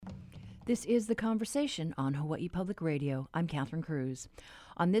This is The Conversation on Hawaii Public Radio. I'm Catherine Cruz.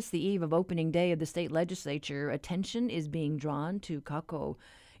 On this, the eve of opening day of the state legislature, attention is being drawn to Kakou.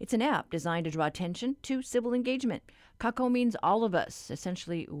 It's an app designed to draw attention to civil engagement. Kakou means all of us.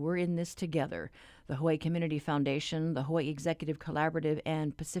 Essentially, we're in this together. The Hawaii Community Foundation, the Hawaii Executive Collaborative,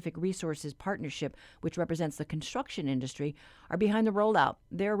 and Pacific Resources Partnership, which represents the construction industry, are behind the rollout.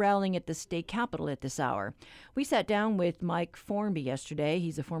 They're rallying at the state capitol at this hour. We sat down with Mike Formby yesterday.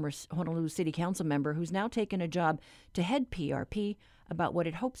 He's a former Honolulu City Council member who's now taken a job to head PRP about what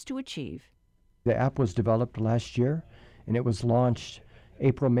it hopes to achieve. The app was developed last year, and it was launched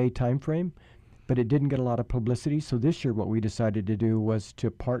April-May timeframe, but it didn't get a lot of publicity. So this year what we decided to do was to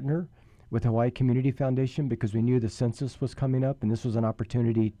partner with Hawaii Community Foundation because we knew the census was coming up, and this was an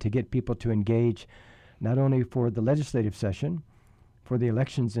opportunity to get people to engage not only for the legislative session, for the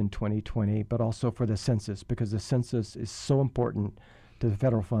elections in 2020, but also for the census, because the census is so important to the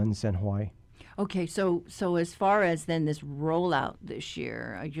federal funds in Hawaii. Okay, so as far as then this rollout this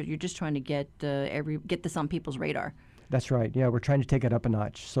year, you're just trying to get this on people's radar. That's right. Yeah, we're trying to take it up a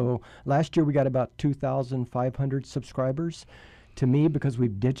notch. So last year we got about 2,500 subscribers. To me, because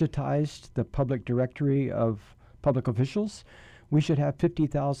we've digitized the public directory of public officials, we should have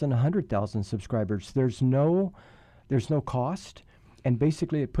 50,000, 100,000 subscribers. There's no cost, and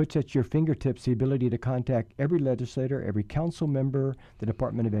basically it puts at your fingertips the ability to contact every legislator, every council member, the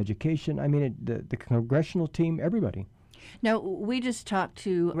Department of Education, the congressional team, everybody. Now, we just talked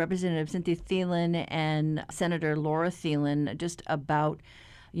to Representative Cynthia Thielen and Senator Laura Thielen just about,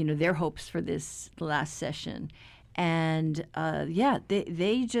 their hopes for this last session. And,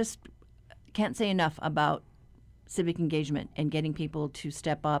 they just can't say enough about civic engagement and getting people to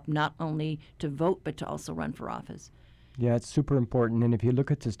step up, not only to vote, but to also run for office. Yeah, it's super important. And if you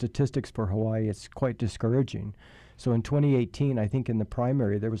look at the statistics for Hawaii, it's quite discouraging. So in 2018, I think in the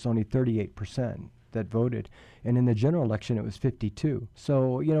primary, there was only 38% that voted. And in the general election, it was 52.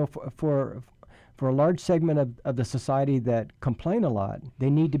 So, for a large segment of the society that complain a lot, they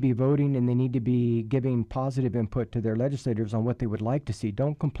need to be voting and they need to be giving positive input to their legislators on what they would like to see.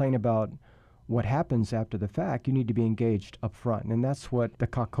 Don't complain about what happens after the fact. You need to be engaged up front. And that's what the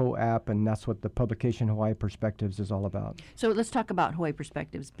Kakou app and that's what the publication Hawaii Perspectives is all about. So let's talk about Hawaii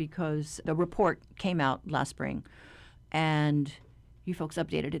Perspectives, because the report came out last spring and you folks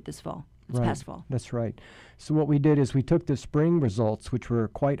updated it this fall. Right. Past fall. That's right. So what we did is we took the spring results, which were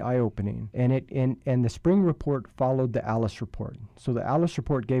quite eye-opening, and the spring report followed the Alice report. So the Alice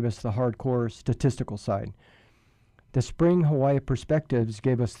report gave us the hardcore statistical side. The spring Hawaii Perspectives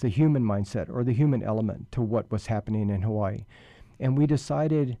gave us the human mindset or the human element to what was happening in Hawaii. And we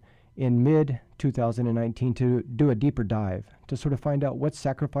decided in mid-2019 to do a deeper dive to sort of find out what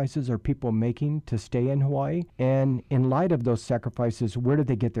sacrifices are people making to stay in Hawaii, and in light of those sacrifices, where did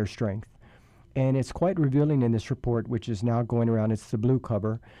they get their strength? And it's quite revealing in this report, which is now going around, it's the blue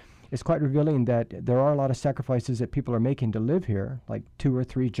cover. It's quite revealing that there are a lot of sacrifices that people are making to live here, like 2 or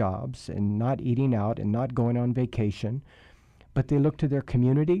 3 jobs and not eating out and not going on vacation. But they look to their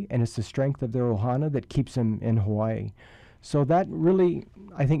community, and it's the strength of their ohana that keeps them in Hawaii. So that really,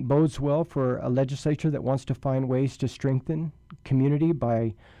 I think, bodes well for a legislature that wants to find ways to strengthen community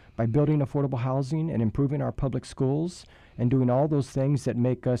by building affordable housing and improving our public schools and doing all those things that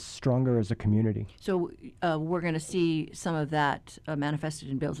make us stronger as a community. So we're going to see some of that manifested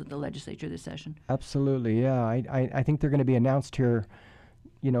in bills at the legislature this session? Absolutely, yeah. I think they're going to be announced here,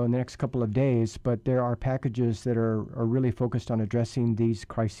 in the next couple of days, but there are packages that are really focused on addressing these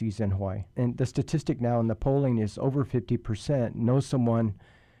crises in Hawaii. And the statistic now in the polling is over 50% know someone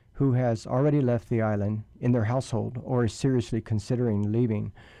who has already left the island in their household or is seriously considering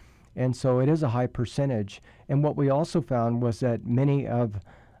leaving. And so it is a high percentage. And what we also found was that many of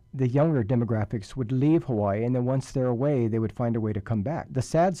the younger demographics would leave Hawaii, and then once they're away, they would find a way to come back. The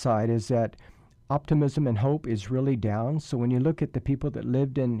sad side is that optimism and hope is really down. So when you look at the people that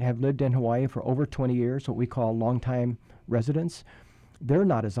have lived in Hawaii for over 20 years, what we call longtime residents, they're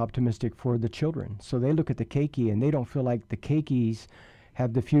not as optimistic for the children. So they look at the keiki and they don't feel like the keikis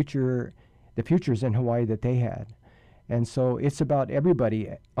have the futures in Hawaii that they had. And so it's about everybody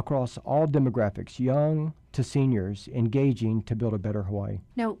across all demographics, young to seniors, engaging to build a better Hawaii.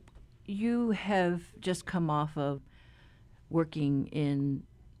 Now, you have just come off of working in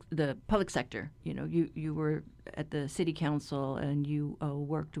the public sector. You were at the city council and you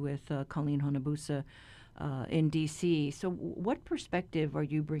worked with Colleen Honabusa in D.C. So what perspective are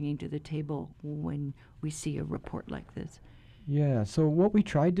you bringing to the table when we see a report like this? Yeah, so what we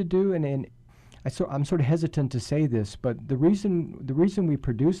tried to do, and I'm sort of hesitant to say this, but the reason we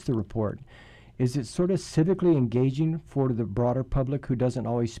produced the report is it's sort of civically engaging for the broader public who doesn't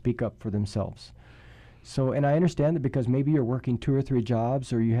always speak up for themselves. So, and I understand that because maybe you're working 2 or 3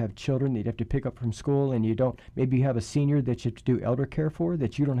 jobs, or you have children that you have to pick up from school, and maybe you have a senior that you have to do elder care for,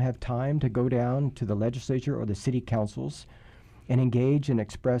 that you don't have time to go down to the legislature or the city councils and engage and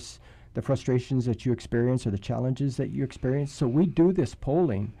express the frustrations that you experience or the challenges that you experience. So we do this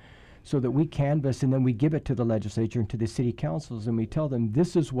polling so that we canvass, and then we give it to the legislature and to the city councils, and we tell them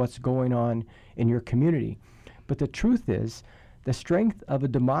this is what's going on in your community. But the truth is, the strength of a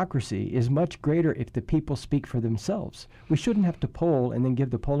democracy is much greater if the people speak for themselves. We shouldn't have to poll and then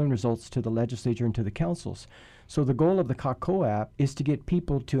give the polling results to the legislature and to the councils. So the goal of the Kakou app is to get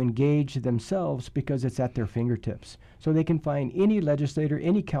people to engage themselves because it's at their fingertips. So they can find any legislator,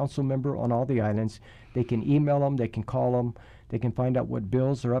 any council member on all the islands. They can email them, they can call them, they can find out what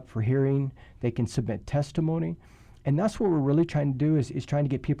bills are up for hearing, they can submit testimony. And that's what we're really trying to do is trying to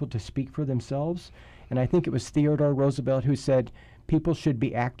get people to speak for themselves. And I think it was Theodore Roosevelt who said, people should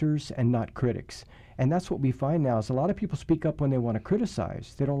be actors and not critics. And that's what we find now is a lot of people speak up when they want to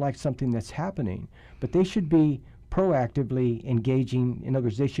criticize. They don't like something that's happening, but they should be proactively engaging. In other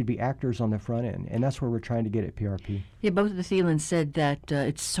words, they should be actors on the front end. And that's where we're trying to get at PRP. Yeah, both of the Thielens said that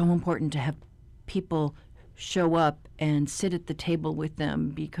it's so important to have people show up and sit at the table with them,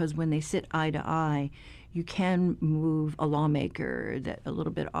 because when they sit eye to eye, you can move a lawmaker that a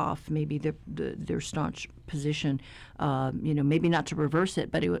little bit off maybe their staunch position, maybe not to reverse it,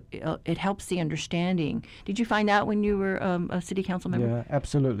 but it helps the understanding. Did you find out when you were a city council member? Yeah,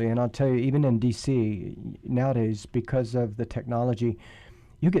 absolutely. And I'll tell you, even in D.C. nowadays, because of the technology,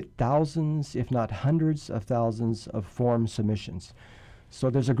 you get thousands, if not hundreds of thousands of form submissions. So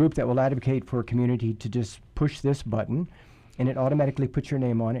there's a group that will advocate for a community to just push this button, and it automatically puts your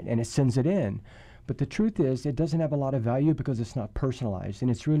name on it, and it sends it in. But the truth is, it doesn't have a lot of value because it's not personalized. And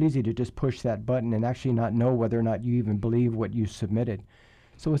it's real easy to just push that button and actually not know whether or not you even believe what you submitted.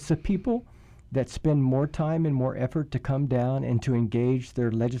 So it's the people that spend more time and more effort to come down and to engage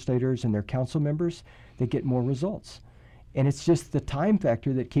their legislators and their council members that get more results. And it's just the time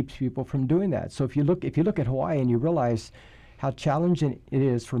factor that keeps people from doing that. So if you look at Hawaii and you realize how challenging it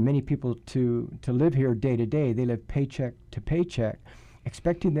is for many people to live here day to day, they live paycheck to paycheck,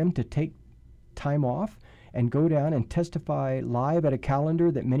 expecting them to take time off and go down and testify live at a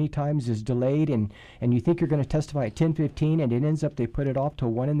calendar that many times is delayed, and you think you're going to testify at 10:15 and it ends up they put it off till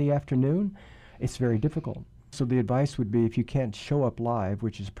 1 in the afternoon, it's very difficult. So the advice would be, if you can't show up live,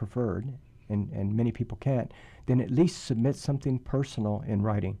 which is preferred, and many people can't, then at least submit something personal in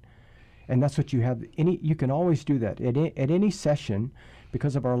writing. And that's what you have. You can always do that. At any session,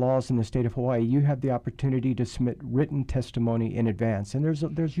 because of our laws in the state of Hawaii, you have the opportunity to submit written testimony in advance. And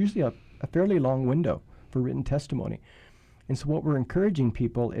there's usually a fairly long window for written testimony. And so what we're encouraging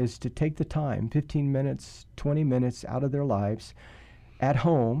people is to take the time, 15 minutes, 20 minutes out of their lives, at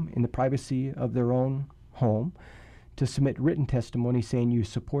home, in the privacy of their own home, to submit written testimony saying you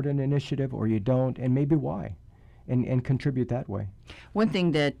support an initiative or you don't, and maybe why. And contribute that way. One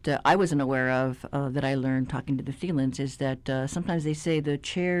thing that I wasn't aware of that I learned talking to the Thielens is that sometimes they say the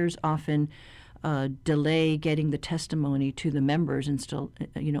chairs often delay getting the testimony to the members until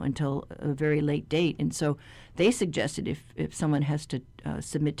a very late date. And so they suggested if someone has to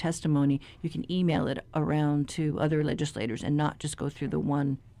submit testimony, you can email it around to other legislators and not just go through the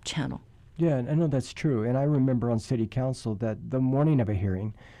one channel. Yeah, I know that's true. And I remember on city council that the morning of a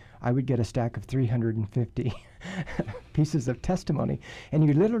hearing, I would get a stack of 350 pieces of testimony. And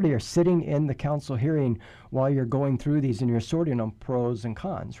you literally are sitting in the council hearing while you're going through these, and you're sorting on pros and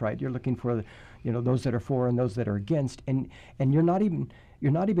cons, right? You're looking for, those that are for and those that are against. And you're not even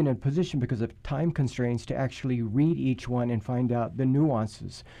in a position, because of time constraints, to actually read each one and find out the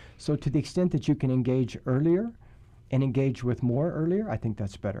nuances. So to the extent that you can engage earlier and engage with more earlier, I think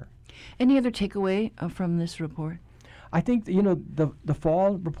that's better. Any other takeaway from this report? I think, the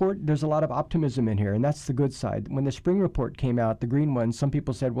fall report, there's a lot of optimism in here, and that's the good side. When the spring report came out, the green one, some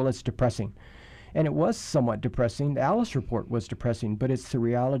people said, well, it's depressing. And it was somewhat depressing. The Alice report was depressing, but it's the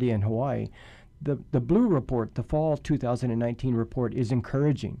reality in Hawaii. The blue report, the fall 2019 report, is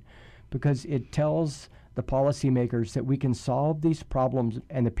encouraging because it tells the policymakers that we can solve these problems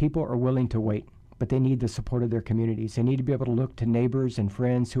and the people are willing to wait. But they need the support of their communities. They need to be able to look to neighbors and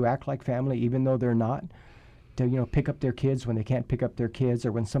friends who act like family even though they're not, to pick up their kids when they can't pick up their kids,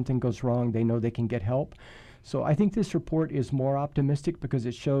 or when something goes wrong, they know they can get help. So I think this report is more optimistic because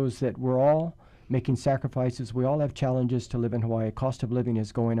it shows that we're all making sacrifices. We all have challenges to live in Hawaii. Cost of living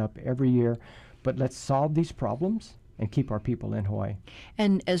is going up every year. But let's solve these problems and keep our people in Hawaii.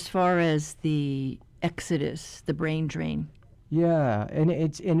 And as far as the exodus, the brain drain, Yeah,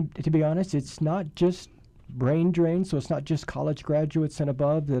 and to be honest, it's not just brain drain. So it's not just college graduates and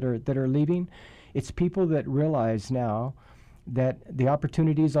above that are leaving. It's people that realize now that the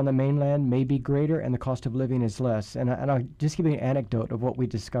opportunities on the mainland may be greater and the cost of living is less. And I'll just give you an anecdote of what we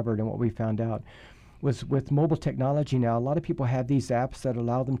discovered and what we found out. Was with mobile technology now, a lot of people have these apps that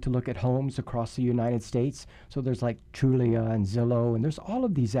allow them to look at homes across the United States. So there's like Trulia and Zillow, and there's all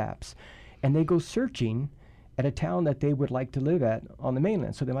of these apps. And they go searching at a town that they would like to live at on the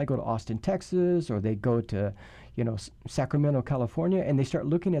mainland. So they might go to Austin, Texas, or they go to, Sacramento, California, and they start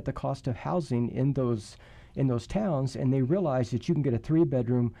looking at the cost of housing in those towns, and they realize that you can get a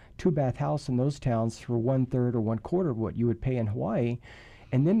 3-bedroom, 2-bath house in those towns for 1/3 or 1/4 of what you would pay in Hawaii.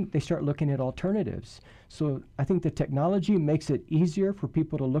 And then they start looking at alternatives. So I think the technology makes it easier for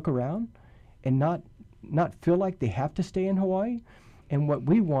people to look around and not feel like they have to stay in Hawaii. And what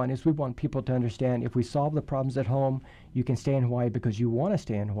we want is we want people to understand if we solve the problems at home, you can stay in Hawaii because you want to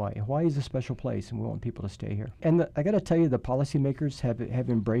stay in Hawaii. Hawaii is a special place, and we want people to stay here. And I got to tell you, the policymakers have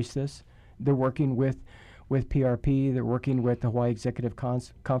embraced this. They're working with PRP, they're working with the Hawaii Executive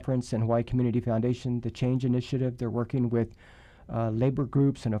Conference and Hawaii Community Foundation, the Change Initiative. They're working with labor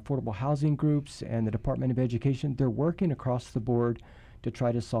groups and affordable housing groups and the Department of Education. They're working across the board to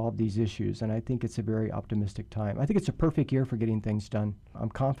try to solve these issues, and I think it's a very optimistic time. I think it's a perfect year for getting things done. I'm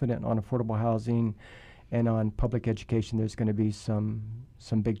confident on affordable housing and on public education there's going to be some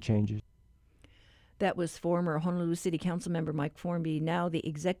big changes. That was former Honolulu City Council member Mike Formby, now the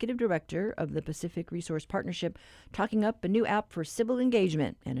executive director of the Pacific Resource Partnership, talking up a new app for civil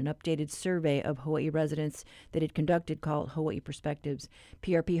engagement and an updated survey of Hawaii residents that it conducted called Hawaii Perspectives.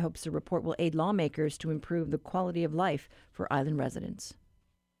 PRP hopes the report will aid lawmakers to improve the quality of life for island residents.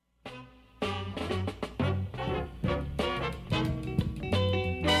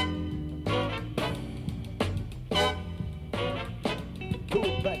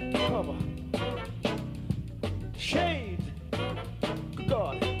 Shades!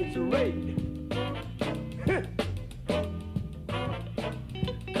 God, it's a raid!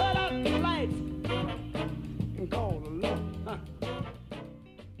 Cut out the lights and call alone.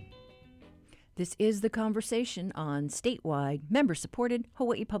 This is The Conversation on statewide, member-supported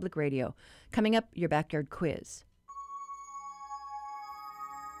Hawaii Public Radio. Coming up, your backyard quiz.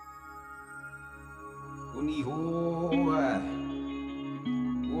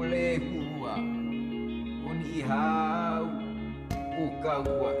 Ihau, o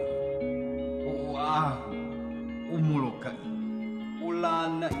Kakou, o Oahu, o Molokai, o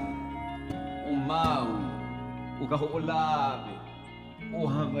Lanai, o Maui, o Kaho'olawe, o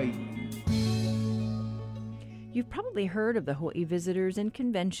Hawaii. You've probably heard of the Hawaii Visitors and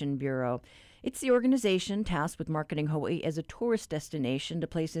Convention Bureau. It's the organization tasked with marketing Hawaii as a tourist destination to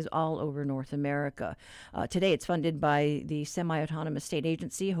places all over North America. Today it's funded by the semi-autonomous state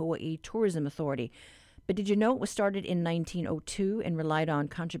agency, Hawaii Tourism Authority. But did you know it was started in 1902 and relied on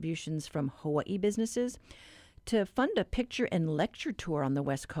contributions from Hawaii businesses? To fund a picture and lecture tour on the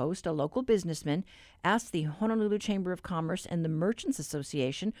West Coast, a local businessman asked the Honolulu Chamber of Commerce and the Merchants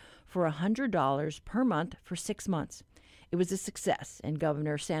Association for $100 per month for 6 months. It was a success, and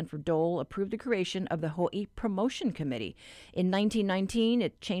Governor Sanford Dole approved the creation of the Hawaii Promotion Committee. In 1919,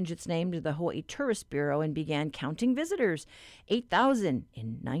 it changed its name to the Hawaii Tourist Bureau and began counting visitors, 8,000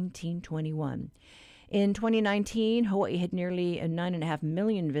 in 1921. In 2019, Hawaii had nearly 9.5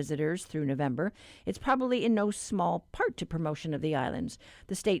 million visitors through November. It's probably in no small part to promotion of the islands.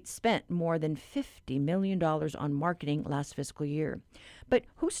 The state spent more than $50 million on marketing last fiscal year. But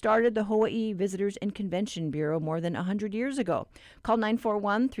who started the Hawaii Visitors and Convention Bureau more than 100 years ago? Call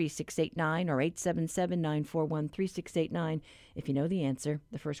 941-3689 or 877-941-3689 if you know the answer.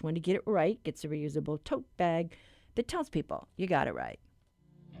 The first one to get it right gets a reusable tote bag that tells people you got it right.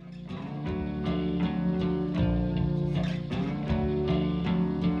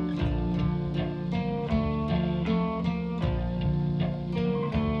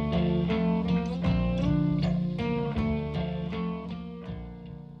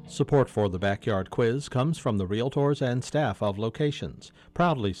 Support for the Backyard Quiz comes from the Realtors and staff of Locations,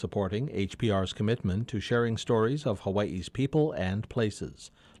 proudly supporting HPR's commitment to sharing stories of Hawaii's people and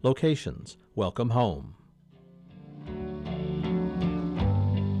places. Locations, welcome home.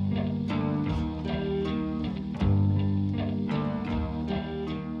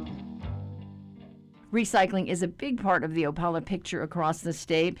 Recycling is a big part of the Opala picture across the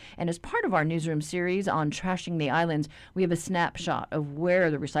state, and as part of our newsroom series on trashing the islands, we have a snapshot of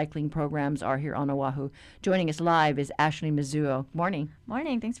where the recycling programs are here on Oahu. Joining us live is Ashley Mizuo. Morning.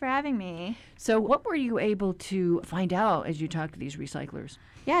 Morning. Thanks for having me. So what were you able to find out as you talked to these recyclers?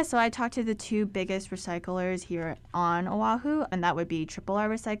 Yeah, so I talked to the two biggest recyclers here on Oahu, and that would be R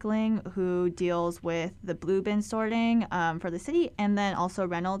Recycling, who deals with the blue bin sorting for the city, and then also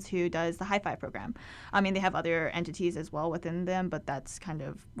Reynolds, who does the High Five program. I mean, they have other entities as well within them, but that's kind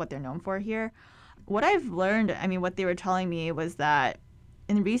of what they're known for here. What I've learned, what they were telling me was that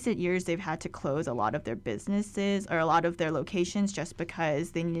in recent years, they've had to close a lot of their businesses or a lot of their locations just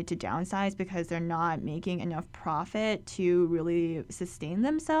because they needed to downsize because they're not making enough profit to really sustain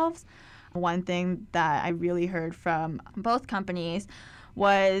themselves. One thing that I really heard from both companies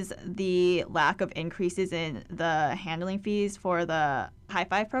was the lack of increases in the handling fees for the High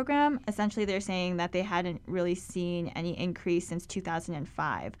Five program. Essentially, they're saying that they hadn't really seen any increase since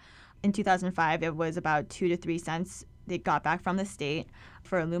 2005. In 2005, it was about 2 to 3 cents they got back from the state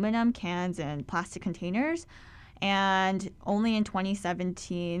for aluminum cans and plastic containers. And only in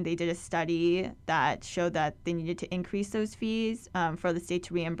 2017, they did a study that showed that they needed to increase those fees for the state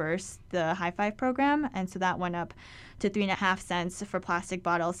to reimburse the High Five program. And so that went up to 3.5 cents for plastic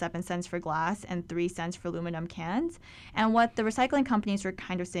bottles, 7 cents for glass, and 3 cents for aluminum cans. And what the recycling companies were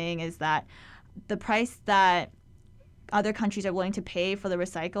kind of saying is that the price that other countries are willing to pay for the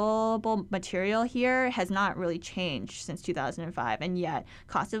recyclable material here has not really changed since 2005. And yet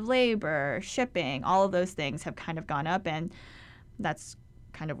cost of labor, shipping, all of those things have kind of gone up. And that's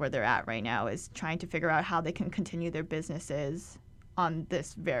kind of where they're at right now, is trying to figure out how they can continue their businesses on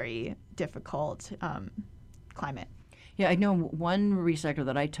this very difficult climate. Yeah, I know one recycler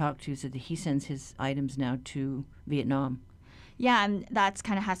that I talked to said that he sends his items now to Vietnam. Yeah, and that's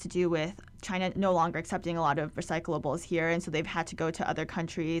kind of has to do with China no longer accepting a lot of recyclables here, and so they've had to go to other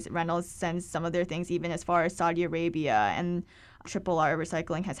countries. Reynolds sends some of their things even as far as Saudi Arabia, and R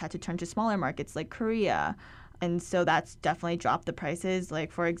Recycling has had to turn to smaller markets like Korea. And so that's definitely dropped the prices.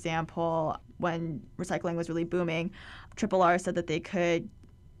 Like, for example, when recycling was really booming, R said that they could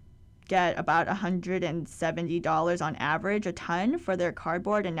get about $170 on average a ton for their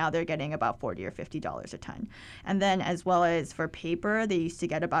cardboard, and now they're getting about $40 or $50 a ton. And then as well as for paper, they used to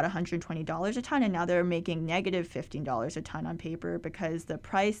get about $120 a ton, and now they're making negative $15 a ton on paper because the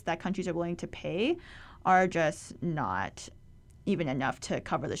price that countries are willing to pay are just not even enough to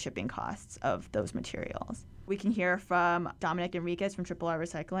cover the shipping costs of those materials. We can hear from Dominic Enriquez from R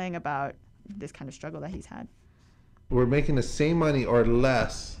Recycling about this kind of struggle that he's had. We're making the same money or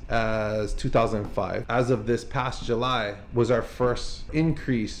less as 2005. As of this past July was our first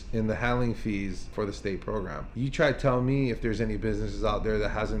increase in the handling fees for the state program. You try to tell me if there's any businesses out there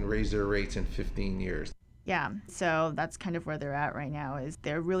that hasn't raised their rates in 15 years. Yeah, so that's kind of where they're at right now, is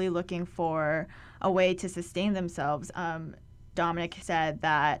they're really looking for a way to sustain themselves. Dominic said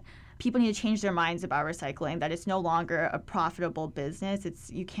that people need to change their minds about recycling, that it's no longer a profitable business.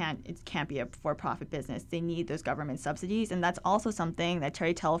 It can't be a for-profit business. They need those government subsidies, and that's also something that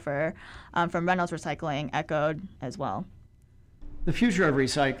Terry Telfer from Reynolds Recycling echoed as well. The future of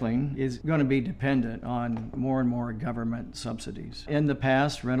recycling is going to be dependent on more and more government subsidies. In the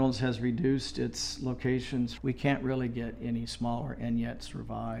past, Reynolds has reduced its locations. We can't really get any smaller and yet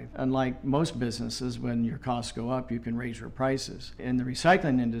survive. Unlike most businesses, when your costs go up, you can raise your prices. In the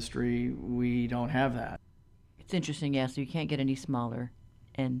recycling industry, we don't have that. It's interesting, yeah, so you can't get any smaller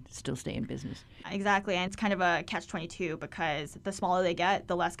and still stay in business. Exactly, and it's kind of a catch-22 because the smaller they get,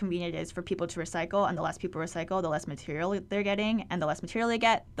 the less convenient it is for people to recycle, and the less people recycle, the less material they're getting, and the less material they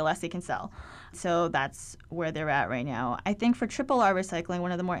get, the less they can sell. So that's where they're at right now. I think for R Recycling,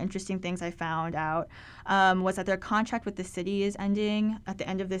 one of the more interesting things I found out was that their contract with the city is ending at the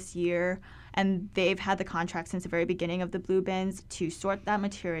end of this year, and they've had the contract since the very beginning of the blue bins to sort that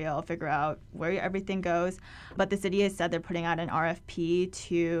material, figure out where everything goes. But the city has said they're putting out an RFP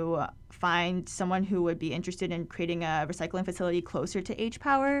to find someone who would be interested in creating a recycling facility closer to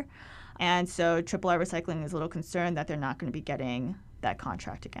H-Power. And so R Recycling is a little concerned that they're not going to be getting that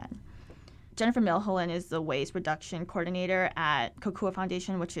contract again. Jennifer Milholland is the waste reduction coordinator at Kakou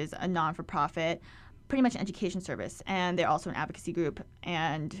Foundation, which is a non-for-profit, pretty much an education service. And they're also an advocacy group,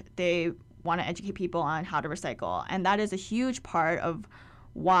 and they want to educate people on how to recycle. And that is a huge part of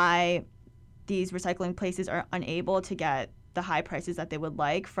why these recycling places are unable to get the high prices that they would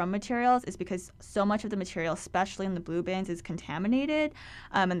like from materials, is because so much of the material, especially in the blue bins, is contaminated.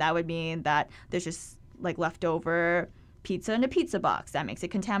 And that would mean that there's just like leftover pizza in a pizza box that makes it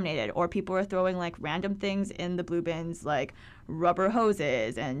contaminated. Or people are throwing like random things in the blue bins, like rubber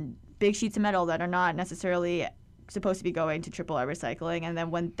hoses and big sheets of metal that are not necessarily supposed to be going to triple R recycling. And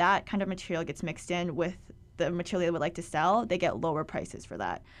then when that kind of material gets mixed in with the material they would like to sell, they get lower prices for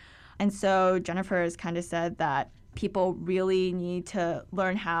that. And so Jennifer has kind of said that people really need to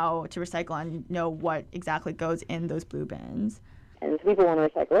learn how to recycle and know what exactly goes in those blue bins. And people want to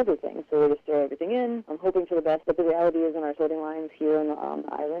recycle everything, so they just throw everything in. I'm hoping for the best, but the reality is in our sorting lines here on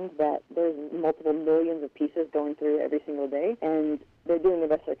the island that there's multiple millions of pieces going through every single day, and they're doing the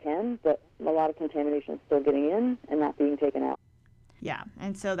best they can, but a lot of contamination is still getting in and not being taken out. Yeah,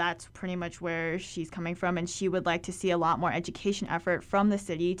 and so that's pretty much where she's coming from, and she would like to see a lot more education effort from the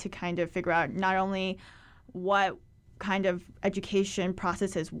city to kind of figure out not only what kind of education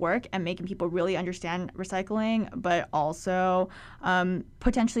processes work and making people really understand recycling, but also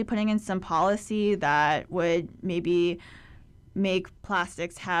potentially putting in some policy that would maybe make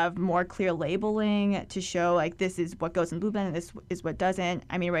plastics have more clear labeling to show like this is what goes in blue bin and this is what doesn't.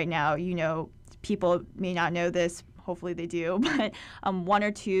 I mean, right now, people may not know this. Hopefully they do, but 1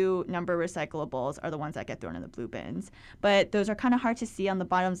 or 2 number recyclables are the ones that get thrown in the blue bins. But those are kind of hard to see on the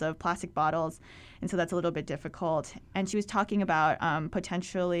bottoms of plastic bottles, and so that's a little bit difficult. And she was talking about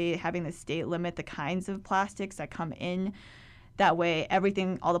potentially having the state limit the kinds of plastics that come in. That way,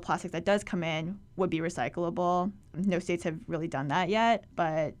 all the plastic that does come in would be recyclable. No states have really done that yet,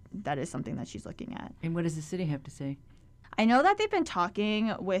 but that is something that she's looking at. And what does the city have to say? I know that they've been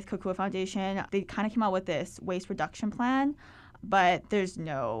talking with Kakou Foundation. They kind of came out with this waste reduction plan, but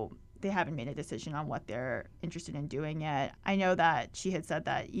they haven't made a decision on what they're interested in doing yet. I know that she had said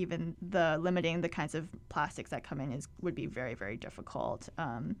that even limiting the kinds of plastics that come in would be very, very difficult.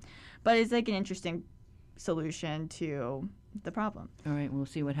 But it's like an interesting solution to the problem. All right, we'll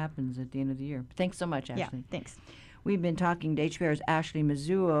see what happens at the end of the year. Thanks so much, Ashley. Yeah, thanks. We've been talking to HPR's Ashley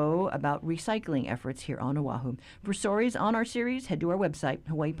Mizuo about recycling efforts here on Oahu. For stories on our series, head to our website,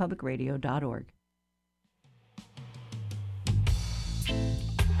 hawaiipublicradio.org.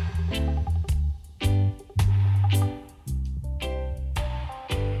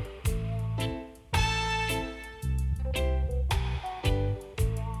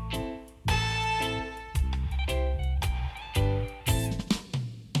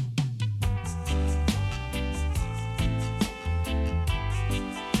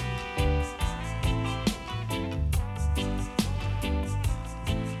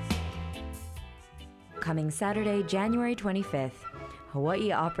 Coming Saturday, January 25th,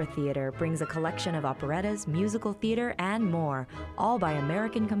 Hawaii Opera Theater brings a collection of operettas, musical theater, and more, all by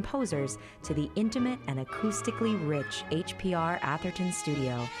American composers, to the intimate and acoustically rich HPR Atherton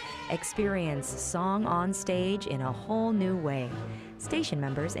Studio. Experience song on stage in a whole new way. Station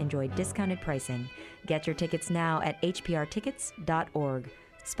members enjoy discounted pricing. Get your tickets now at hprtickets.org.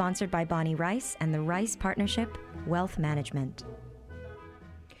 Sponsored by Bonnie Rice and the Rice Partnership Wealth Management.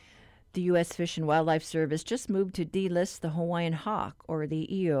 The U.S. Fish and Wildlife Service just moved to delist the Hawaiian hawk, or the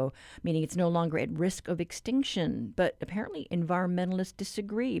eo, meaning it's no longer at risk of extinction. But apparently environmentalists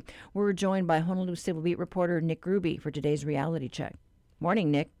disagree. We're joined by Honolulu Civil Beat reporter Nick Ruby for today's reality check.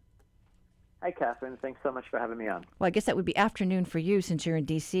 Morning, Nick. Hi, Catherine. Thanks so much for having me on. Well, I guess that would be afternoon for you since you're in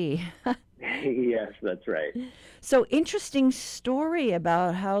D.C. Yes, that's right. So, interesting story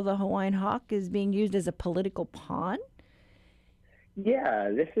about how the Hawaiian hawk is being used as a political pawn? Yeah,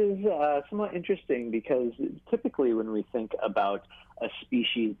 this is somewhat interesting because typically when we think about a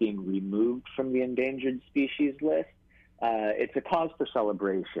species being removed from the endangered species list, it's a cause for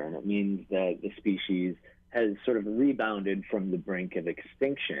celebration. It means that the species has sort of rebounded from the brink of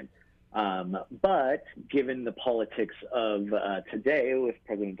extinction. But given the politics of today with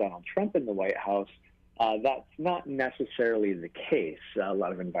President Donald Trump in the White House, that's not necessarily the case. A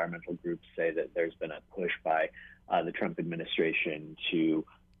lot of environmental groups say that there's been a push by the Trump administration to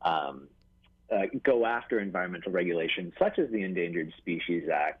go after environmental regulations such as the Endangered Species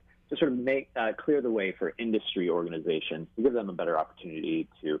Act to sort of make clear the way for industry organizations to give them a better opportunity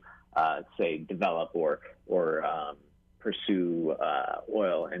to, say, develop or pursue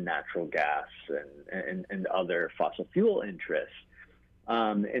oil and natural gas and other fossil fuel interests.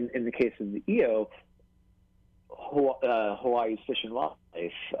 In the case of the EO, Hawaii's Fish and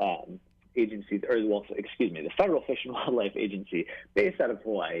Wildlife Agency, the Federal Fish and Wildlife Agency, based out of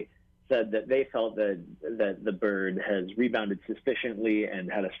Hawaii, said that they felt that the bird has rebounded sufficiently and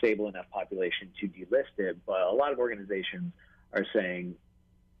had a stable enough population to delist it. But a lot of organizations are saying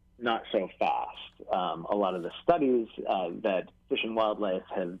not so fast. A lot of the studies that Fish and Wildlife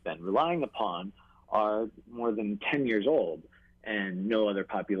have been relying upon are more than 10 years old, and no other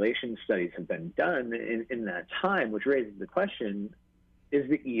population studies have been done in that time, which raises the question, is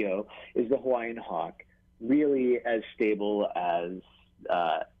the Hawaiian hawk, really as stable as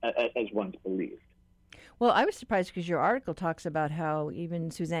as once believed. Well, I was surprised because your article talks about how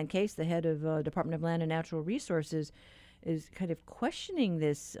even Suzanne Case, the head of Department of Land and Natural Resources, is kind of questioning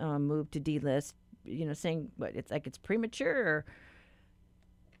this move to delist, saying it's premature. Or...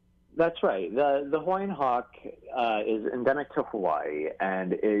 That's right. The Hawaiian hawk is endemic to Hawaii,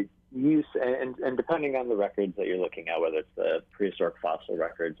 and and depending on the records that you're looking at, whether it's the prehistoric fossil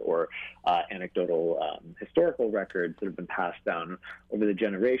records or anecdotal historical records that have been passed down over the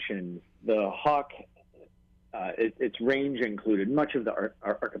generations, the hawk, its range included much of the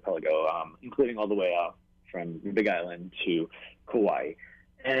archipelago, including all the way up from the Big Island to Kauai.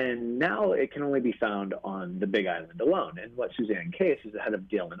 And now it can only be found on the Big Island alone. And what Suzanne Case, as the head of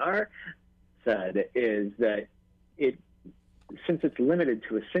DLNR, said is that since it's limited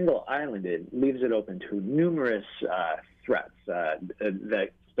to a single island, it leaves it open to numerous threats, the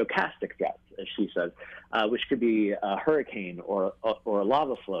stochastic threats, as she says, which could be a hurricane or a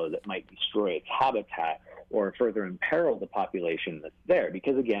lava flow that might destroy its habitat or further imperil the population that's there,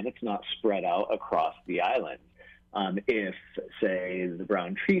 because, again, it's not spread out across the island. If, say, the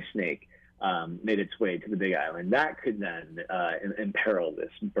brown tree snake made its way to the Big Island, that could then imperil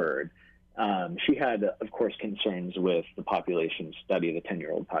this bird. She had, of course, concerns with the population study, the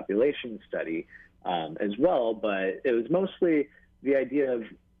 10-year-old population study as well, but it was mostly the idea of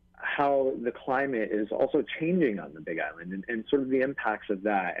how the climate is also changing on the Big Island and sort of the impacts of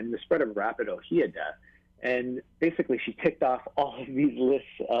that and the spread of rapid ohia death. And basically, she ticked off all of these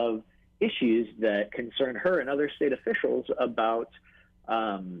lists of issues that concern her and other state officials about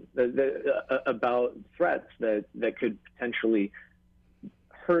about threats that could potentially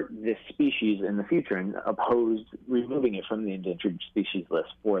hurt this species in the future, and opposed removing it from the endangered species list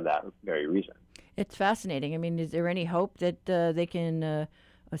for that very reason. It's fascinating. I mean, is there any hope that they can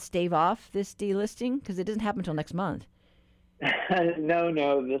stave off this delisting? Because it doesn't happen until next month.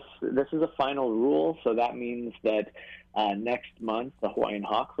 No. This is a final rule, so that means that next month, the Hawaiian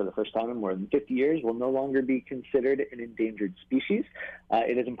hawk, for the first time in more than 50 years, will no longer be considered an endangered species.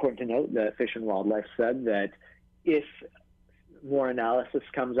 It is important to note that Fish and Wildlife said that if more analysis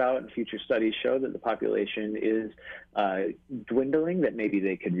comes out and future studies show that the population is dwindling, that maybe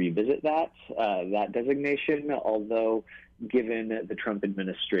they could revisit that designation, although given the Trump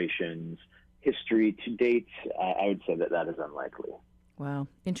administration's history to date, I would say that is unlikely. Wow.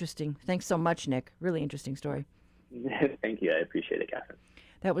 Interesting. Thanks so much, Nick. Really interesting story. Thank you. I appreciate it, Catherine.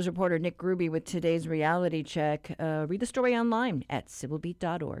 That was reporter Nick Gruby with today's Reality Check. Read the story online at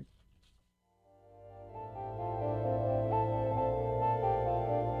civilbeat.org.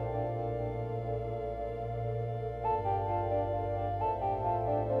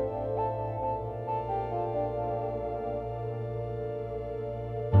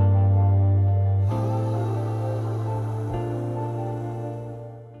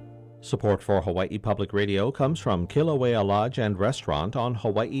 Support for Hawaii Public Radio comes from Kilauea Lodge and Restaurant on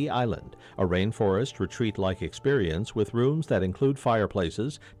Hawaii Island, a rainforest retreat-like experience with rooms that include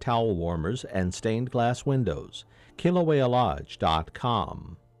fireplaces, towel warmers, and stained glass windows.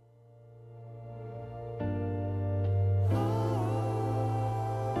 KilaueaLodge.com.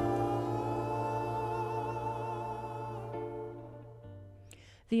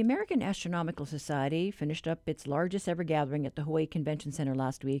 The American Astronomical Society finished up its largest ever gathering at the Hawaii Convention Center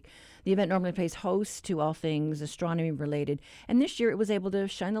last week. The event normally plays host to all things astronomy related, and this year it was able to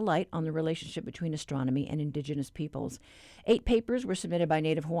shine a light on the relationship between astronomy and Indigenous peoples. 8 papers were submitted by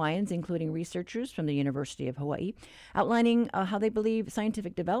Native Hawaiians, including researchers from the University of Hawaii, outlining how they believe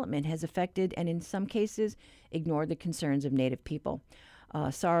scientific development has affected and in some cases ignored the concerns of Native people.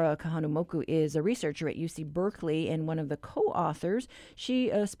 Sarah Kahanumoku is a researcher at UC Berkeley and one of the co-authors.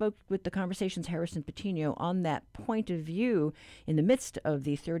 She spoke with the Conversation's Harrison Patino on that point of view in the midst of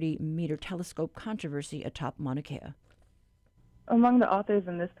the 30-meter telescope controversy atop Mauna Kea. Among the authors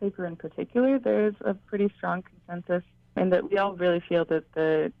in this paper in particular, there's a pretty strong consensus in that we all really feel that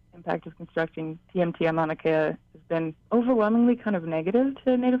the impact of constructing TMT on Mauna Kea has been overwhelmingly kind of negative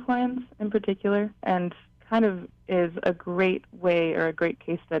to Native Hawaiians in particular, and kind of is a great way or a great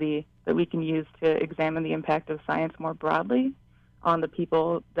case study that we can use to examine the impact of science more broadly on the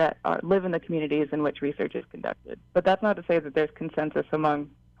people that live in the communities in which research is conducted. But that's not to say that there's consensus among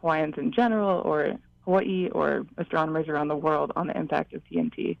Hawaiians in general or Hawaii or astronomers around the world on the impact of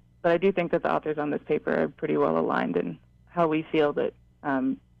TMT. But I do think that the authors on this paper are pretty well aligned in how we feel that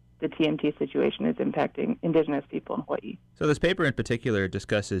the TMT situation is impacting Indigenous people in Hawaii. So this paper in particular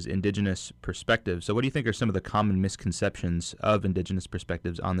discusses Indigenous perspectives. So what do you think are some of the common misconceptions of Indigenous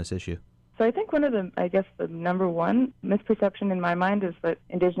perspectives on this issue? So I think one of the number one misperception in my mind is that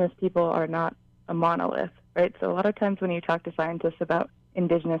Indigenous people are not a monolith, right? So a lot of times when you talk to scientists about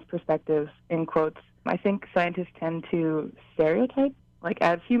indigenous perspectives, in quotes. I think scientists tend to stereotype. Like,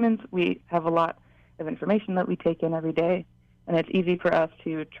 as humans, we have a lot of information that we take in every day, and it's easy for us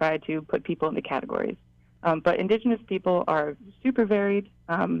to try to put people into categories. But indigenous people are super varied.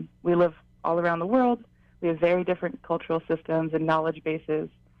 We live all around the world. We have very different cultural systems and knowledge bases.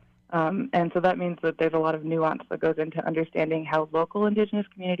 And so that means that there's a lot of nuance that goes into understanding how local indigenous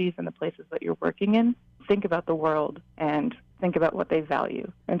communities and the places that you're working in think about the world and think about what they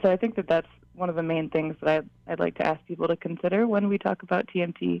value. And so I think that that's one of the main things that I'd like to ask people to consider when we talk about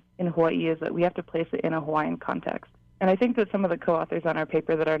TMT in Hawaii, is that we have to place it in a Hawaiian context. And I think that some of the co-authors on our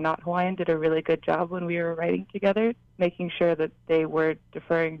paper that are not Hawaiian did a really good job when we were writing together, making sure that they were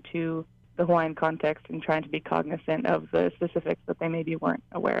deferring to the Hawaiian context and trying to be cognizant of the specifics that they maybe weren't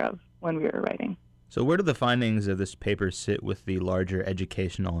aware of when we were writing. So where do the findings of this paper sit with the larger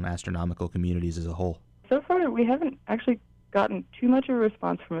educational and astronomical communities as a whole? So far, we haven't actually gotten too much of a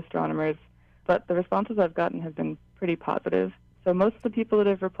response from astronomers, but the responses I've gotten have been pretty positive. So most of the people that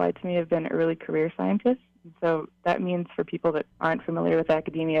have replied to me have been early career scientists. So that means, for people that aren't familiar with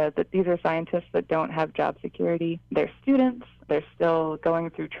academia, that these are scientists that don't have job security. They're students. They're still going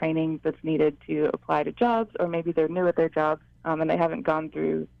through training that's needed to apply to jobs, or maybe they're new at their jobs and they haven't gone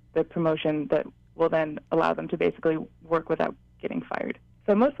through the promotion that will then allow them to basically work without getting fired.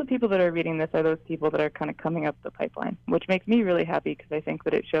 So most of the people that are reading this are those people that are kind of coming up the pipeline, which makes me really happy, because I think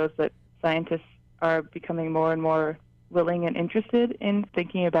that it shows that scientists are becoming more and more willing and interested in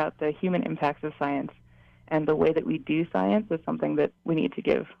thinking about the human impacts of science, and the way that we do science is something that we need to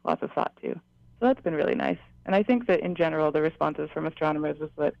give lots of thought to. So that's been really nice. And I think that in general, the responses from astronomers is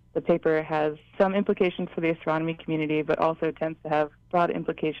that the paper has some implications for the astronomy community, but also tends to have broad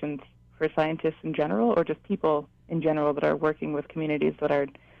implications for scientists in general, or just people in general that are working with communities that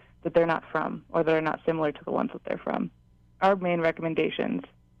they're not from, or that are not similar to the ones that they're from. Our main recommendations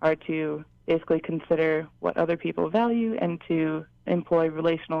are to basically consider what other people value, and to employ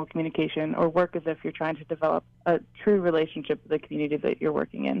relational communication, or work as if you're trying to develop a true relationship with the community that you're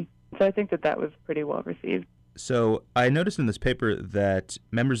working in. So I think that that was pretty well received. So I noticed in this paper that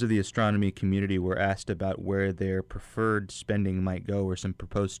members of the astronomy community were asked about where their preferred spending might go, or some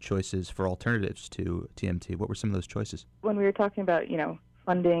proposed choices for alternatives to TMT. What were some of those choices? When we were talking about,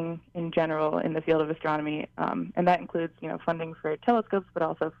 funding in general in the field of astronomy, and that includes, funding for telescopes, but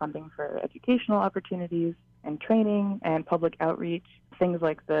also funding for educational opportunities and training and public outreach. Things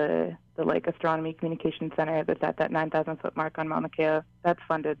like the Lake Astronomy Communication Center that's at that 9,000-foot mark on Mauna Kea, that's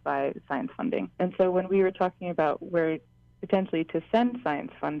funded by science funding. And so when we were talking about where potentially to send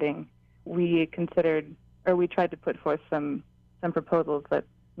science funding, we tried to put forth some proposals that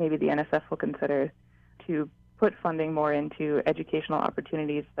maybe the NSF will consider, to put funding more into educational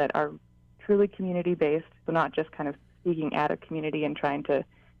opportunities that are truly community-based, so not just kind of speaking at a community and trying to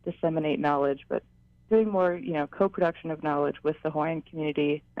disseminate knowledge, but doing more, co-production of knowledge with the Hawaiian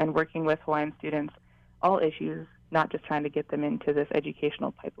community and working with Hawaiian students, all issues, not just trying to get them into this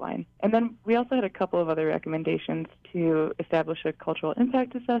educational pipeline. And then we also had a couple of other recommendations to establish a cultural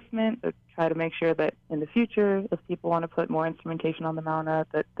impact assessment, to try to make sure that in the future, if people want to put more instrumentation on the Mauna,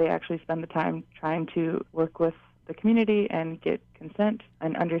 that they actually spend the time trying to work with the community and get consent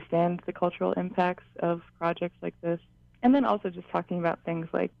and understand the cultural impacts of projects like this. And then also just talking about things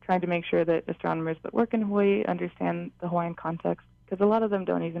like trying to make sure that astronomers that work in Hawaii understand the Hawaiian context, because a lot of them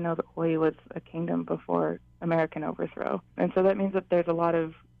don't even know that Hawaii was a kingdom before American overthrow. And so that means that there's a lot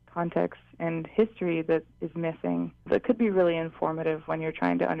of context and history that is missing that could be really informative when you're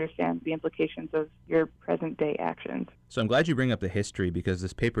trying to understand the implications of your present-day actions. So I'm glad you bring up the history, because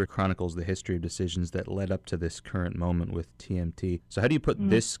this paper chronicles the history of decisions that led up to this current moment with TMT. So how do you put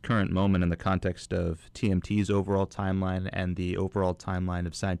this current moment in the context of TMT's overall timeline and the overall timeline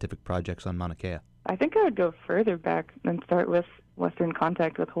of scientific projects on Mauna Kea? I think I would go further back and start with Western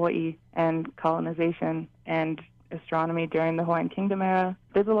contact with Hawaii and colonization and astronomy during the Hawaiian Kingdom era.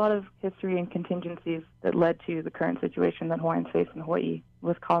 There's a lot of history and contingencies that led to the current situation that Hawaiians face in Hawaii,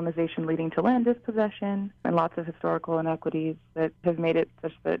 with colonization leading to land dispossession and lots of historical inequities that have made it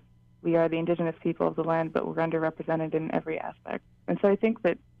such that we are the indigenous people of the land, but we're underrepresented in every aspect. And so I think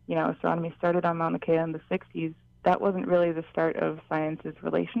that, astronomy started on Mauna Kea in the 60s. That wasn't really the start of science's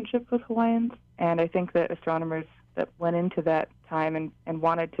relationship with Hawaiians. And I think that astronomers that went into that time and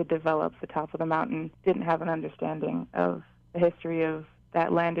wanted to develop the top of the mountain didn't have an understanding of the history of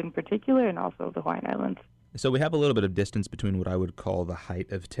that land in particular, and also the Hawaiian Islands. So we have a little bit of distance between what I would call the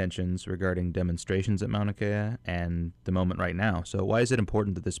height of tensions regarding demonstrations at Mauna Kea and the moment right now. So why is it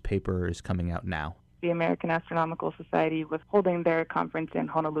important that this paper is coming out now? The American Astronomical Society was holding their conference in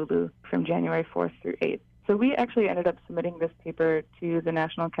Honolulu from January 4th through 8th. So we actually ended up submitting this paper to the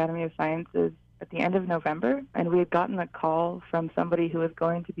National Academy of Sciences at the end of November, and we had gotten a call from somebody who was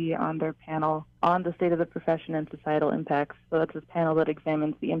going to be on their panel on the state of the profession and societal impacts. So that's this panel that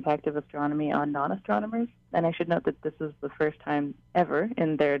examines the impact of astronomy on non-astronomers. And I should note that this is the first time ever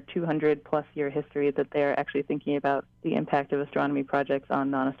in their 200-plus year history that they are actually thinking about the impact of astronomy projects on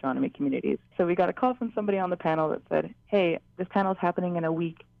non-astronomy communities. So we got a call from somebody on the panel that said, hey, this panel is happening in a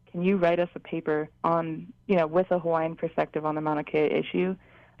week. Can you write us a paper on, with a Hawaiian perspective on the Mauna Kea issue,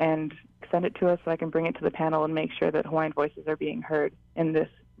 and send it to us so I can bring it to the panel and make sure that Hawaiian voices are being heard in this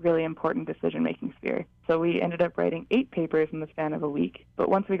really important decision-making sphere. So we ended up writing 8 papers in the span of a week. But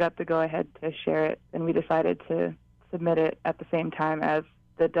once we got the go-ahead to share it, then we decided to submit it at the same time as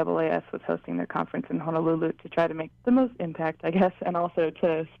the AAS was hosting their conference in Honolulu to try to make the most impact, I guess, and also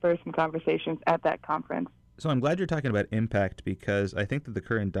to spur some conversations at that conference. So I'm glad you're talking about impact, because I think that the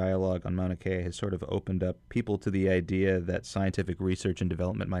current dialogue on Mauna Kea has sort of opened up people to the idea that scientific research and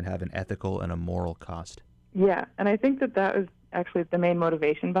development might have an ethical and a moral cost. Yeah, and I think that was actually the main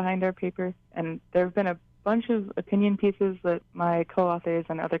motivation behind our paper. And there have been a bunch of opinion pieces that my co-authors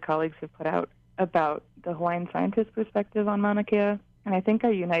and other colleagues have put out about the Hawaiian scientist perspective on Mauna Kea. And I think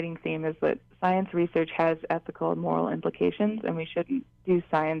our uniting theme is that science research has ethical and moral implications, and we shouldn't do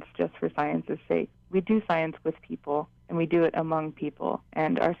science just for science's sake. We do science with people, and we do it among people.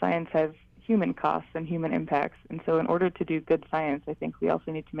 And our science has human costs and human impacts. And so in order to do good science, I think we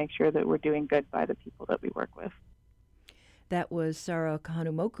also need to make sure that we're doing good by the people that we work with. That was Sarah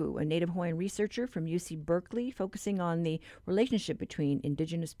Kahanumoku, a Native Hawaiian researcher from UC Berkeley, focusing on the relationship between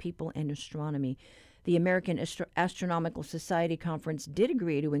Indigenous people and astronomy. The American Astronomical Society Conference did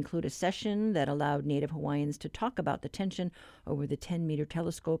agree to include a session that allowed Native Hawaiians to talk about the tension over the 10-meter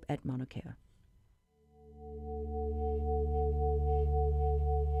telescope at Mauna Kea.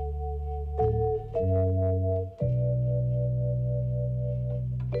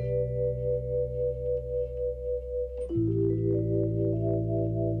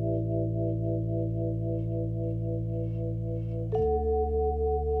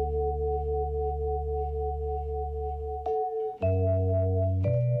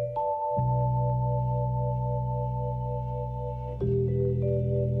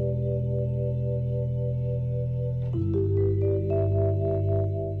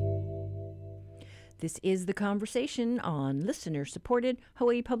 This is The Conversation on listener-supported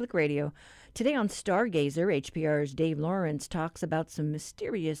Hawaii Public Radio. Today on Stargazer, HPR's Dave Lawrence talks about some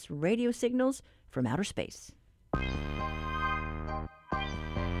mysterious radio signals from outer space.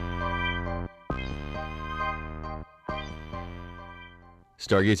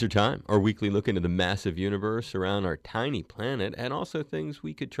 Stargazer Time, our weekly look into the massive universe around our tiny planet, and also things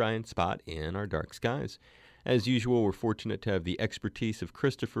we could try and spot in our dark skies. As usual, we're fortunate to have the expertise of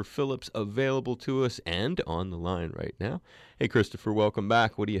Christopher Phillips available to us and on the line right now. Hey, Christopher, welcome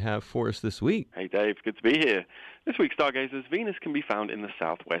back. What do you have for us this week? Hey, Dave. Good to be here. This week, Stargazers, Venus can be found in the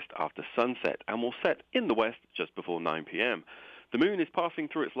southwest after sunset and will set in the west just before 9 p.m. The moon is passing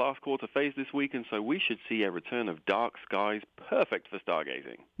through its last quarter phase this week, and so we should see a return of dark skies, perfect for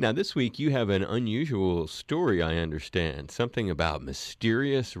stargazing. Now, this week you have an unusual story, I understand. Something about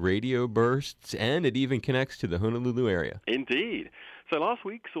mysterious radio bursts, and it even connects to the Honolulu area. Indeed. So last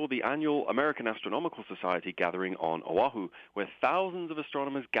week saw the annual American Astronomical Society gathering on Oahu, where thousands of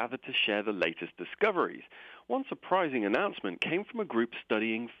astronomers gathered to share the latest discoveries. One surprising announcement came from a group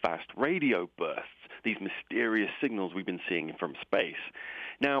studying fast radio bursts, these mysterious signals we've been seeing from space.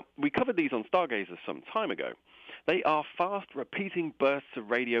 Now, we covered these on Stargazers some time ago. They are fast, repeating bursts of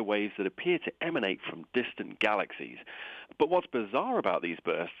radio waves that appear to emanate from distant galaxies. But what's bizarre about these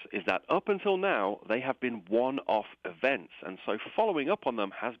bursts is that up until now, they have been one-off events, and so following up on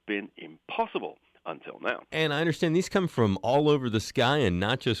them has been impossible until now. And I understand these come from all over the sky and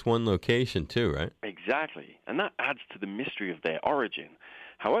not just one location too, right? Exactly, and that adds to the mystery of their origin.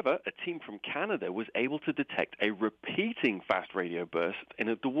 However, a team from Canada was able to detect a repeating fast radio burst in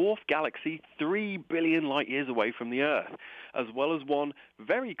a dwarf galaxy 3 billion light-years away from the Earth, as well as one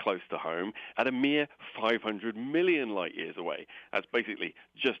very close to home at a mere 500 million light-years away. That's basically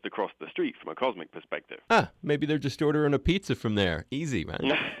just across the street from a cosmic perspective. Maybe they're just ordering a pizza from there. Easy,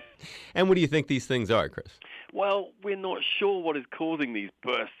 man. And what do you think these things are, Chris? Well, we're not sure what is causing these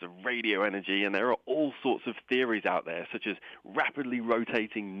bursts of radio energy, and there are all sorts of theories out there, such as rapidly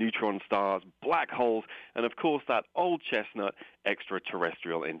rotating neutron stars, black holes, and of course that old chestnut,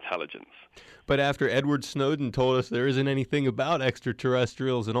 extraterrestrial intelligence. But after Edward Snowden told us there isn't anything about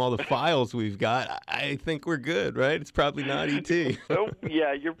extraterrestrials in all the files we've got, I think we're good, right? It's probably not ET. Oh,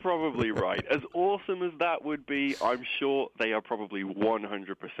 yeah, you're probably right. As awesome as that would be, I'm sure they are probably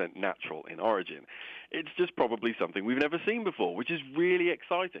 100% natural in origin. It's just probably something we've never seen before, which is really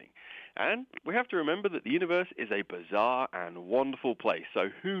exciting. And we have to remember that the universe is a bizarre and wonderful place, so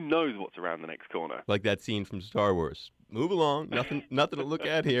who knows what's around the next corner. Like that scene from Star Wars. Move along. Nothing to look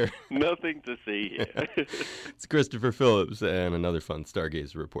at here. Nothing to see here. It's Christopher Phillips and another fun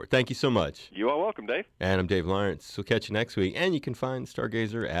Stargazer report. Thank you so much. You are welcome, Dave. And I'm Dave Lawrence. We'll catch you next week, and you can find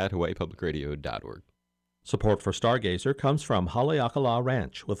Stargazer at hawaiipublicradio.org. Support for Stargazer comes from Haleakala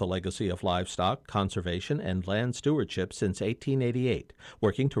Ranch, with a legacy of livestock, conservation, and land stewardship since 1888,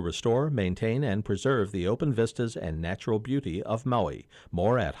 working to restore, maintain, and preserve the open vistas and natural beauty of Maui.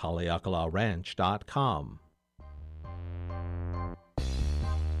 More at haleakalaranch.com.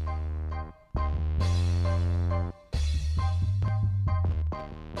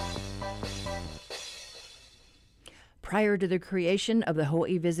 Prior to the creation of the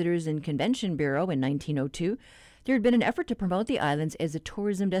Hawaii Visitors and Convention Bureau in 1902, there had been an effort to promote the islands as a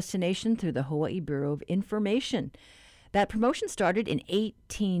tourism destination through the Hawaii Bureau of Information. That promotion started in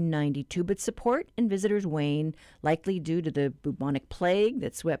 1892, but support and visitors waned, likely due to the bubonic plague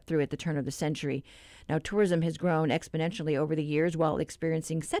that swept through at the turn of the century. Now, tourism has grown exponentially over the years while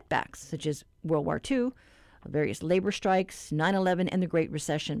experiencing setbacks, such as World War II, various labor strikes, 9/11, and the Great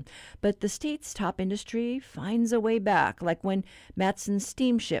Recession. But the state's top industry finds a way back, like when Matson's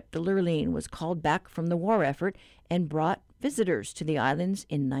steamship, the Lurline, was called back from the war effort and brought visitors to the islands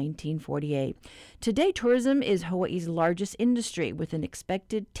in 1948. Today, tourism is Hawaii's largest industry, with an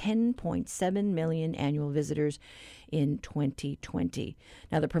expected 10.7 million annual visitors in 2020.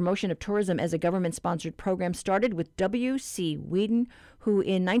 Now, the promotion of tourism as a government-sponsored program started with W.C. Whedon, who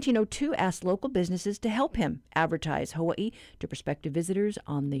in 1902 asked local businesses to help him advertise Hawaii to prospective visitors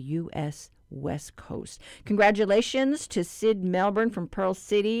on the U.S. West Coast. Congratulations to Sid Melbourne from Pearl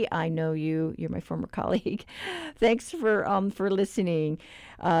City. I know you. You're my former colleague. Thanks for listening.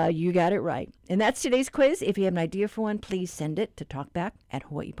 You got it right. And that's today's quiz. If you have an idea for one, please send it to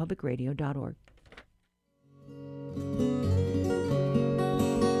talkback@hawaiipublicradio.org.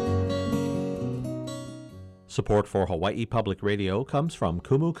 Support for Hawaii Public Radio comes from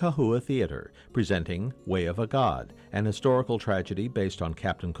Kumu Kahua Theater, presenting Way of a God, an historical tragedy based on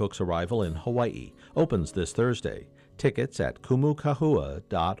Captain Cook's arrival in Hawaii. Opens this Thursday. Tickets at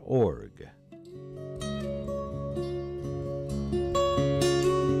kumukahua.org.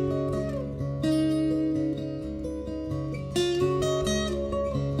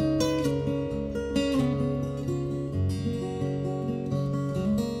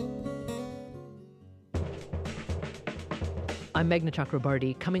 I'm Meghna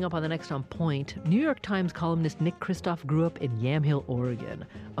Chakrabarty. Coming up on the next On Point, New York Times columnist Nick Kristof grew up in Yamhill, Oregon.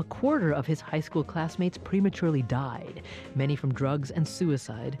 A quarter of his high school classmates prematurely died, many from drugs and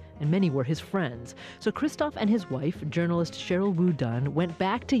suicide, and many were his friends. So Kristof and his wife, journalist Cheryl Wu Dunn, went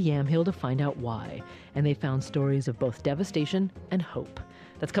back to Yamhill to find out why, and they found stories of both devastation and hope.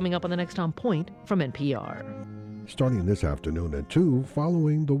 That's coming up on the next On Point from NPR. Starting this afternoon at 2,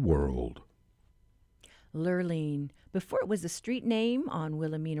 following the world. Lurline. Before it was a street name on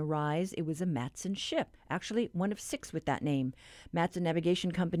Wilhelmina Rise, it was a Matson ship, actually one of 6 with that name. Matson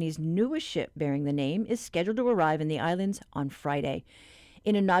Navigation Company's newest ship bearing the name is scheduled to arrive in the islands on Friday.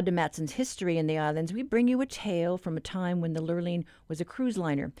 In a nod to Matson's history in the islands, we bring you a tale from a time when the Lurline was a cruise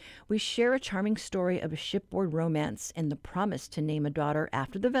liner. We share a charming story of a shipboard romance and the promise to name a daughter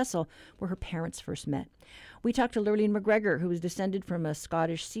after the vessel where her parents first met. We talked to Lurline McGregor, who is descended from a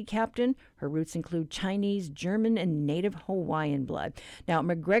Scottish sea captain. Her roots include Chinese, German, and native Hawaiian blood. Now,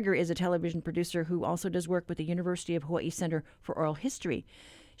 McGregor is a television producer who also does work with the University of Hawaii Center for Oral History.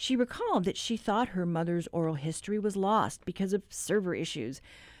 She recalled that she thought her mother's oral history was lost because of server issues.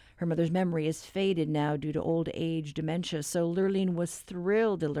 Her mother's memory is faded now due to old age dementia, so Lurline was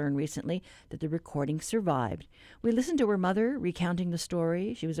thrilled to learn recently that the recording survived. We listened to her mother recounting the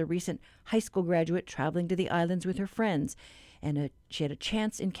story. She was a recent high school graduate traveling to the islands with her friends, and she had a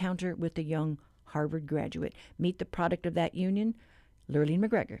chance encounter with a young Harvard graduate. Meet the product of that union, Lurline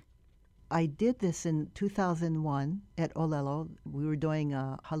McGregor. I did this in 2001 at Olelo. We were doing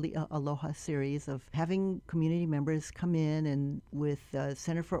a Hali'a Aloha series of having community members come in, and with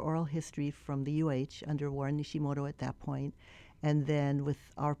Center for Oral History from the UH under Warren Nishimoto at that point, and then with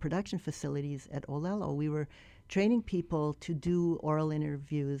our production facilities at Olelo, we were training people to do oral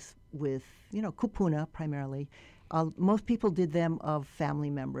interviews with, kupuna primarily. Most people did them of family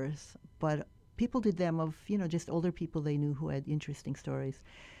members, but people did them of, just older people they knew who had interesting stories.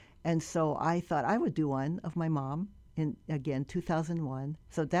 And so I thought I would do one of my mom in, again, 2001.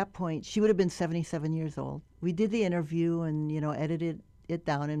 So at that point, she would have been 77 years old. We did the interview and, edited it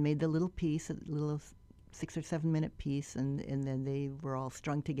down and made the little piece, a little 6 or 7 minute piece, and then they were all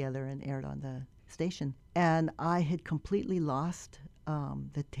strung together and aired on the station. And I had completely lost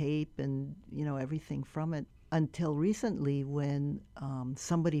the tape and, everything from it until recently when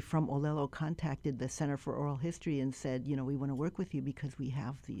somebody from Olelo contacted the Center for Oral History and said, we want to work with you because we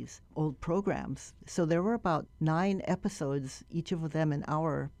have these old programs. So there were about 9 episodes, each of them an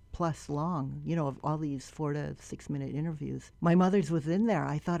hour plus long, of all these 4 to 6 minute interviews. My mother's was in there.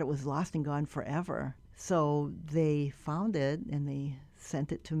 I thought it was lost and gone forever. So they found it and they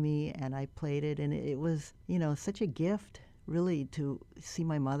sent it to me and I played it, and it was, such a gift really to see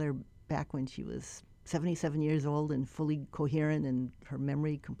my mother back when she was 77 years old and fully coherent and her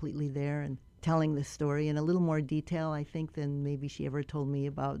memory completely there, and telling the story in a little more detail, I think, than maybe she ever told me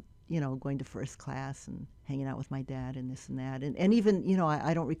about, going to first class and hanging out with my dad and this and that. And even,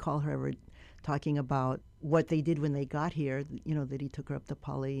 I don't recall her ever talking about what they did when they got here, that he took her up to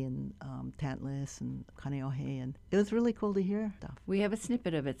Pali and Tantalus and Kaneohe, and it was really cool to hear stuff. We have a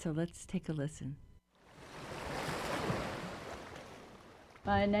snippet of it, so let's take a listen.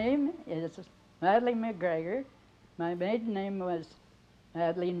 My name is Madeline McGregor. My maiden name was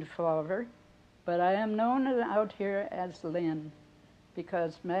Madeline Flaver, but I am known out here as Lynn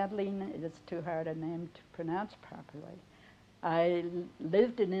because Madeline is too hard a name to pronounce properly. I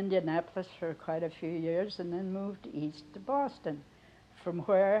lived in Indianapolis for quite a few years and then moved east to Boston, from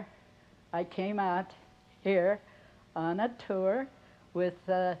where I came out here on a tour with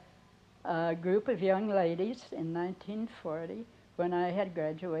a group of young ladies in 1940 when I had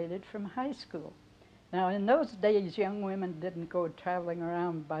graduated from high school. Now, in those days, young women didn't go traveling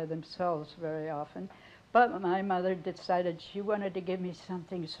around by themselves very often, but my mother decided she wanted to give me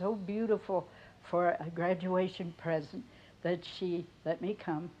something so beautiful for a graduation present that she let me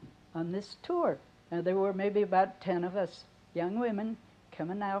come on this tour. Now, there were maybe about 10 of us young women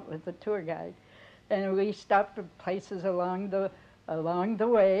coming out with a tour guide, and we stopped at places along the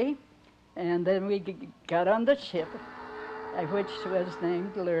way, and then we got on the ship, which was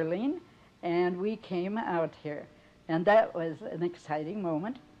named Lurline, and we came out here. And that was an exciting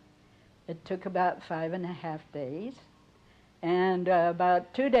moment. It took about 5.5 days. And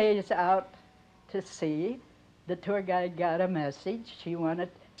about 2 days out to sea, the tour guide got a message. She wanted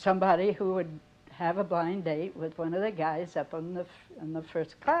somebody who would have a blind date with one of the guys up on the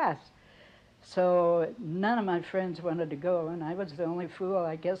first class. So none of my friends wanted to go, and I was the only fool.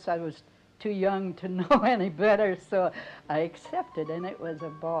 I guess I was too young to know any better, so I accepted, and it was a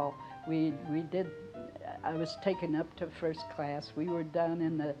ball. I was taken up to first class. We were down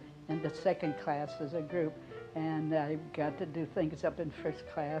in the second class as a group, and I got to do things up in first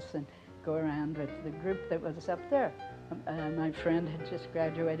class and go around with the group that was up there. My friend had just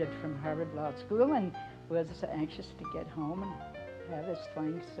graduated from Harvard Law School and was anxious to get home and have his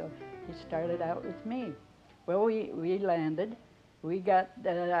fling, so he started out with me. Well, we landed.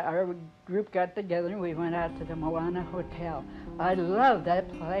 Our group got together and we went out to the Mauna Hotel. I loved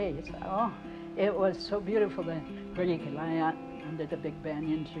that place. Oh, it was so beautiful there, where you could lie out under the big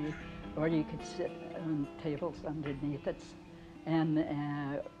banyan tree, or you could sit on tables underneath it. And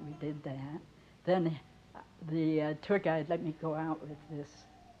we did that. Then the tour guide let me go out with this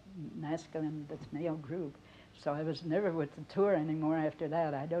male group. So I was never with the tour anymore after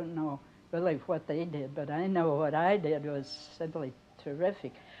that. I don't know really what they did, but I know what I did was simply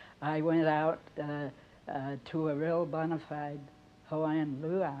terrific. I went out to a real bona fide Hawaiian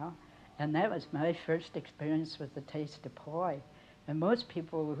luau, and that was my first experience with the taste of poi. And most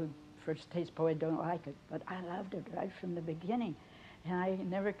people who first taste poi don't like it, but I loved it right from the beginning, and I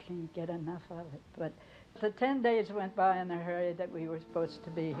never can get enough of it. But the 10 days went by in a hurry that we were supposed to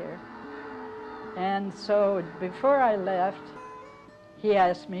be here. And so before I left, he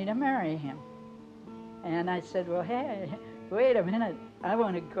asked me to marry him. And I said, well, hey, wait a minute. I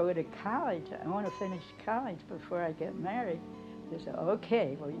want to go to college. I want to finish college before I get married. He said,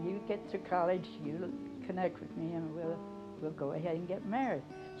 okay, well, you get to college, you connect with me, and we'll go ahead and get married.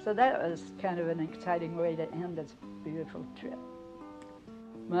 So that was kind of an exciting way to end this beautiful trip.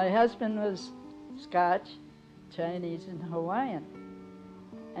 My husband was Scotch, Chinese, and Hawaiian.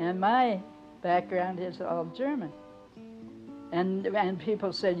 And my background is all German. And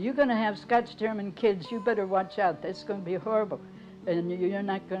people said, you're going to have Scotch-German kids, you better watch out, that's going to be horrible. And you're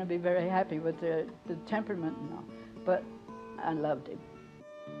not going to be very happy with the temperament and all. But I loved him.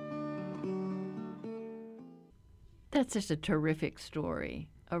 That's just a terrific story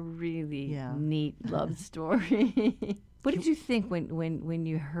a really neat love story. What did you think when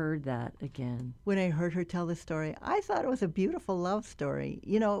you heard that again? When I heard her tell the story, I thought it was a beautiful love story.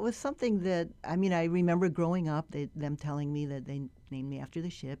 You know, it was something that, I mean, I remember growing up, them telling me that they named me after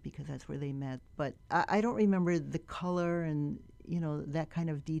the ship because that's where they met. But I don't remember the color and, you know, that kind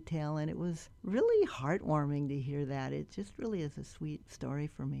of detail. And it was really heartwarming to hear that. It just really is a sweet story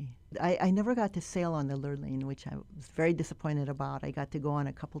for me. I never got to sail on the Lurline, which I was very disappointed about. I got to go on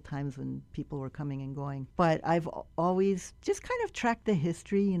a couple times when people were coming and going. But I've always just kind of tracked the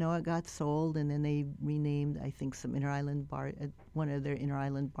history. You know, it got sold, and then they renamed, I think, some one of their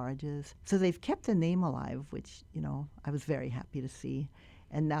inter-island barges. So they've kept the name alive, which, you know, I was very happy to see.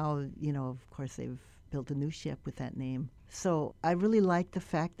 And now, you know, of course, they've built a new ship with that name. So I really like the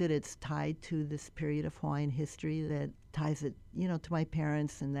fact that it's tied to this period of Hawaiian history, that ties it, you know, to my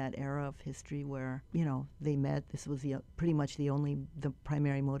parents and that era of history where, you know, they met. This was pretty much the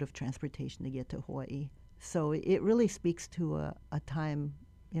primary mode of transportation to get to Hawaii. So it really speaks to a time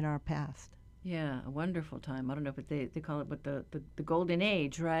in our past. Yeah, a wonderful time. I don't know, but they call it the golden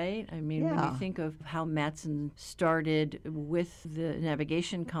age, right? I mean, when you think of how Matson started with the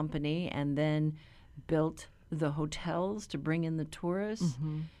navigation company and then built the hotels to bring in the tourists,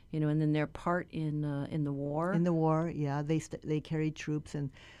 you know, and then their part in the war. In the war, yeah, they carried troops, and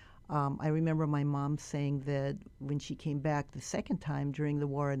I remember my mom saying that when she came back the second time during the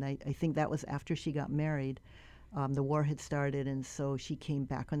war, and I think that was after she got married. The war had started, and so she came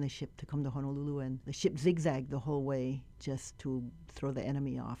back on the ship to come to Honolulu, and the ship zigzagged the whole way just to throw the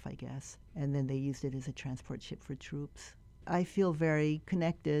enemy off, I guess. And then they used it as a transport ship for troops. I feel very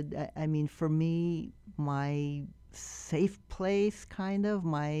connected. I mean, for me, my safe place, kind of,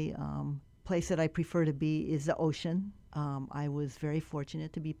 my place that I prefer to be is the ocean. I was very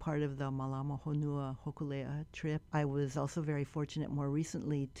fortunate to be part of the Malama Honua Hokulea trip. I was also very fortunate more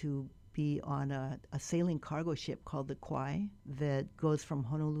recently to be on a sailing cargo ship called the Kauai that goes from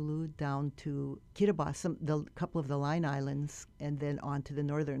Honolulu down to Kiribati, a couple of the Line Islands, and then on to the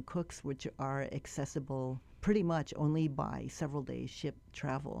Northern Cooks, which are accessible pretty much only by several days ship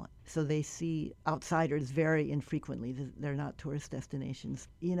travel. So they see outsiders very infrequently. They're not tourist destinations.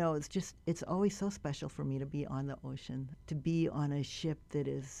 You know, it's always so special for me to be on the ocean, to be on a ship that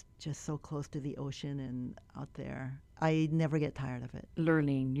is just so close to the ocean and out there. I never get tired of it.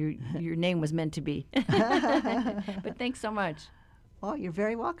 Lurline, your name was meant to be. But thanks so much. Oh, you're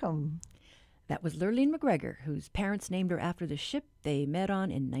very welcome. That was Lurline McGregor, whose parents named her after the ship they met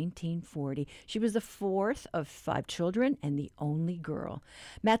on in 1940. She was the fourth of 5 children and the only girl.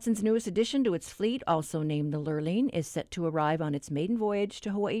 Matson's newest addition to its fleet, also named the Lurline, is set to arrive on its maiden voyage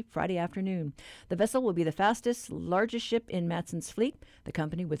to Hawaii Friday afternoon. The vessel will be the fastest, largest ship in Matson's fleet. The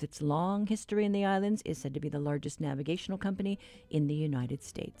company, with its long history in the islands, is said to be the largest navigational company in the United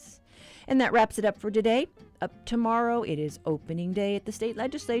States. And that wraps it up for today. Up tomorrow, it is opening day at the state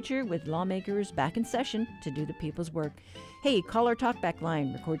legislature with lawmakers back in session to do the people's work. Hey, call our talkback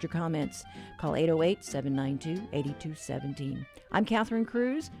line. Record your comments. Call 808-792-8217. I'm Catherine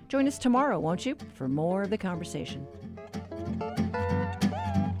Cruz. Join us tomorrow, won't you, for more of the conversation.